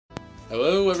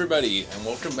Hello everybody, and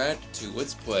welcome back to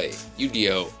Let's Play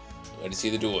Yu-Gi-Oh! Glad to see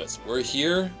the Duelist. We're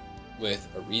here with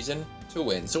a reason to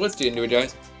win, so let's get into it,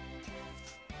 guys.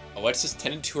 Alexis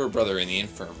tended to her brother in the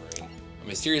infirmary. A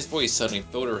mysterious voice suddenly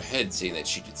filled her head, saying that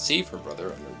she could save her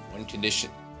brother under one condition.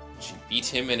 She beat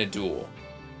him in a duel.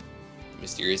 The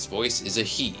mysterious voice is a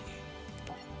he.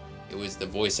 It was the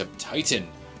voice of Titan,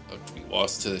 about to be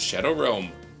lost to the Shadow Realm.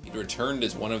 He'd returned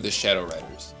as one of the Shadow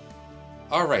Riders.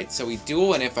 Alright, so we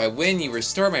duel, and if I win, you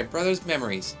restore my brother's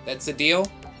memories. That's the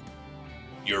deal?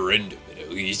 Your end of it,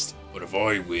 at least. But if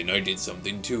I win, I did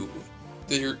something too.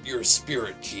 Your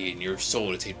spirit key and your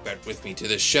soul to take back with me to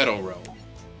the Shadow Realm.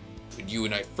 When you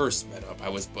and I first met up, I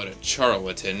was but a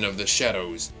charlatan of the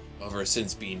shadows. However,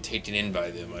 since being taken in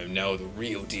by them, I am now the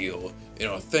real deal, an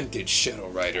authentic Shadow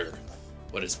Rider.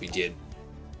 Let us begin.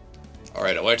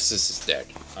 Alright, Alexis' deck.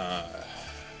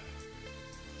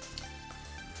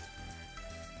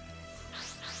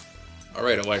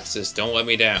 Alright, Alexis, don't let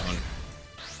me down.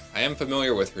 I am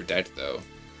familiar with her deck, though.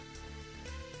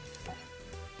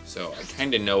 So, I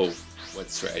kinda know what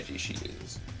strategy she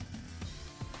uses.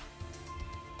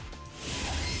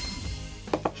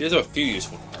 She has a few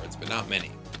useful cards, but not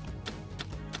many.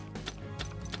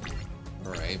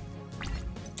 Alright.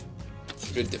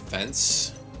 Good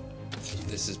defense.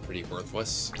 This is pretty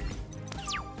worthless.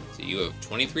 So you have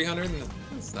 2,300?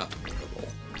 That's not horrible.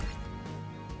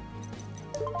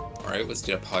 Alright, let's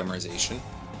get a polymerization.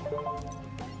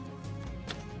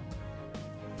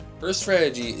 Her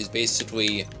strategy is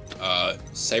basically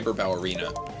Cyber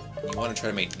Ballerina. You want to try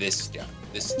to make this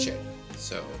chick.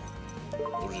 So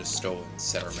we'll just go and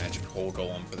set our magic hole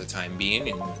golem for the time being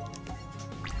and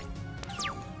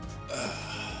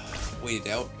wait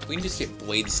it out. If we can just get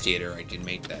Blade Skater, I can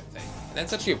make that thing. And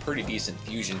that's actually a pretty decent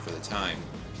fusion for the time.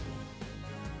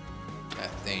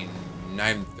 That thing,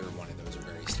 neither one of those are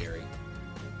very scary.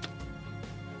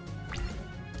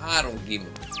 I don't give a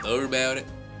fuck about it.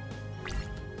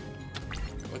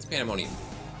 What's Pandemonium?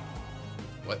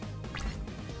 What?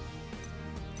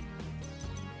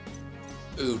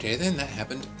 Okay, then that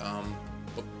happened.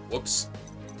 Whoops.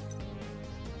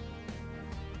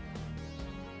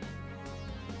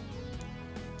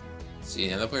 See,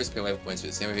 now the players pay life points for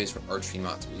the same phase for Archfiend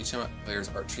monsters. Each time a player's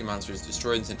Archfiend monster is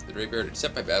destroyed and sent to the graveyard,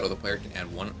 except by battle, the player can add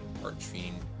one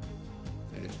Archfiend.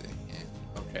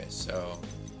 Okay, so...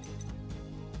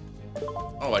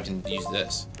 Oh, I can use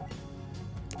this.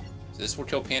 So this will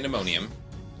kill Pandemonium.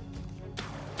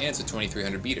 And it's a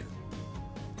 2,300 beater.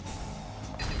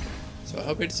 So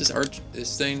how big is this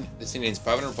thing? This thing needs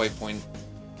 500 life point.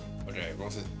 Okay, roll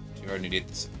it. You already need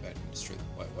this effect and destroy the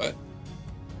what?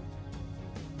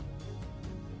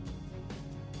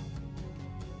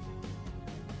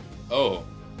 Oh,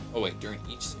 wait, during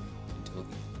each until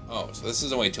the... Oh, so this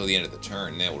is only until the end of the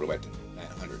turn, then we'll go back to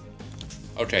 900.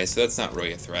 Okay, so that's not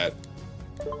really a threat.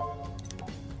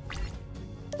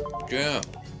 Yeah.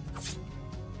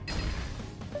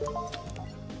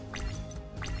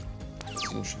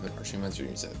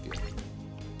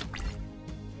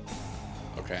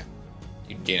 Okay.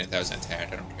 You can gain 1,000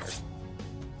 attack, I don't care.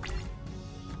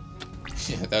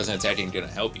 Yeah, 1,000 attack ain't gonna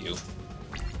help you.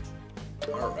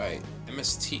 Alright,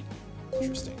 MST.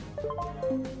 Interesting.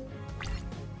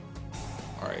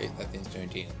 Alright, that thing's gonna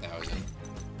gain 1,000.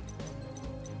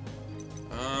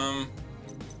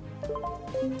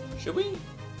 Should we?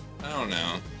 I don't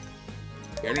know.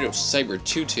 We're gonna go Cyber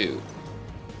 2/2.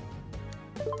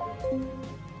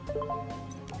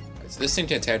 So this thing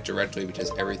can attack directly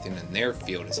because everything in their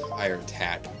field is a higher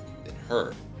attack than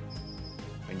her.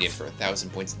 I can get for 1,000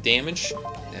 points of damage.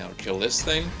 Now kill this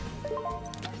thing.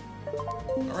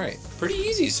 Alright, pretty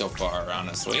easy so far,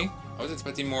 honestly. I was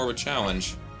expecting more of a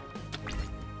challenge.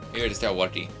 Maybe I just got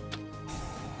lucky.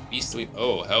 Beastly.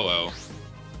 Oh, hello.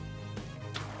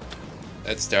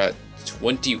 That's got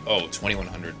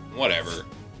 2,100. Whatever.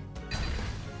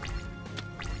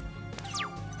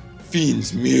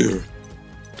 Fiend's Mirror.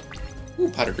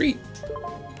 Ooh, pot of greed.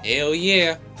 Hell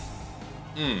yeah.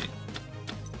 That's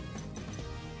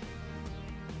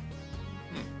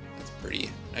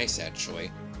pretty nice, actually.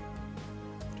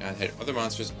 I had other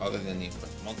monsters other than the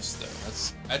monks, though.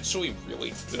 That's actually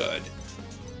really good.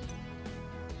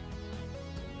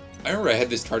 I remember I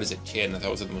had this card as a kid, and I thought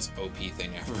it was the most OP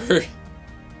thing ever.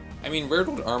 I mean, Rare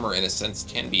Gold Armor, in a sense,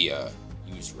 can be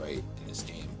used right in this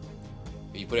game.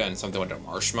 But you put it on something like a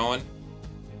Marshmallow.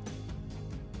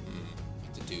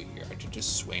 What to do here? I could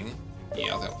just swing.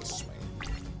 Yeah, that was a swing.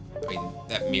 I mean,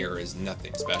 that mirror is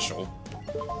nothing special.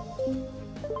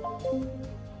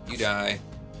 You die.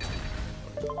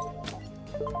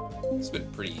 It's been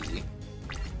pretty easy.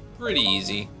 Pretty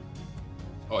easy.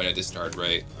 Oh, I discard,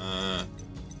 right?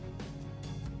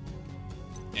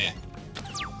 Eh.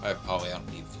 I have Poly, I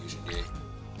don't need Fusion Gate.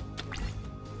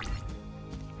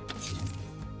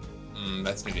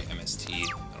 That's new to MST.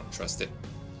 I don't trust it.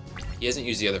 He hasn't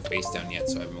used the other face down yet,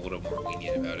 so I'm a little more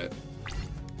lenient about it.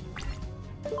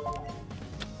 Okay,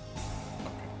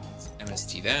 let's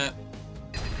MST that.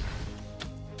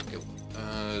 It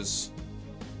was...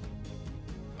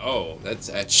 Oh, that's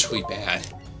actually bad.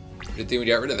 Good thing we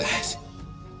got rid of that.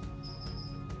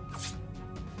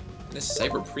 And this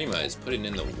Cyber Prima is putting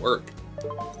in the work.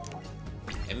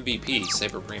 MVP,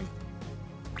 Cyber Prima.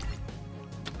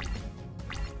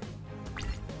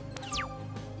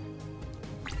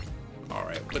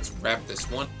 Alright, let's wrap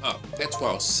this one up. That's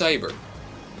why Cyber.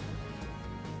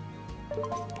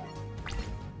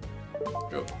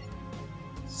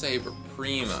 Cyber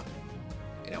Prima.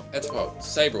 You know, that's why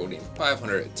Cyber will need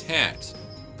 500 attacks.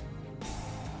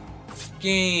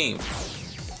 Game.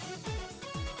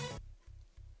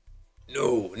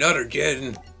 No, not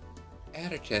again.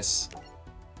 Atticus.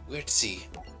 Let's see.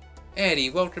 Eddie,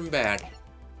 welcome back.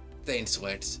 Thanks,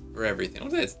 Lex, for everything.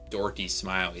 Look at that dorky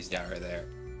smile he's got right there.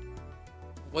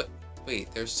 What?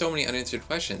 Wait, there's so many unanswered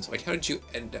questions. Like, how did you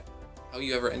how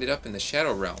you ever ended up in the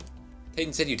Shadow Realm?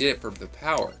 Titan said you did it for the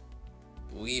power.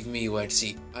 Believe me,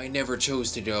 Lexi, I never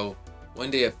chose to go.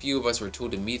 One day a few of us were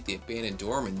told to meet the abandoned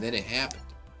dorm, and then it happened.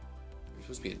 There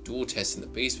was supposed to be a duel test in the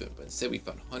basement, but instead we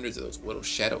found hundreds of those little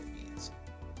shadow fiends.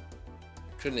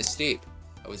 I couldn't escape.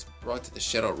 I was brought to the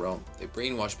Shadow Realm. They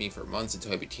brainwashed me for months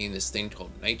until I became this thing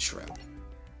called Night Shroud.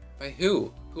 By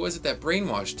who? Who was it that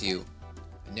brainwashed you?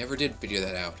 I never did figure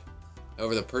that out.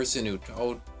 However, the person who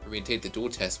told for me to take the duel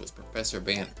test was Professor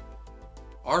Banner.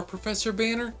 Our Professor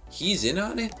Banner? He's in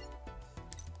on it?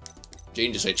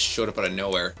 Jane just like showed up out of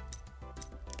nowhere.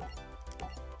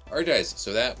 Alright guys,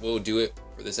 so that will do it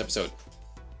for this episode.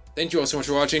 Thank you all so much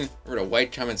for watching. Remember to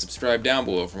like, comment, subscribe down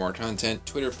below for more content.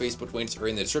 Twitter, Facebook links are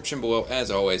in the description below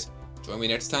as always. Join me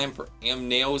next time for Am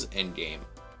Nails Endgame.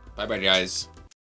 Bye bye guys.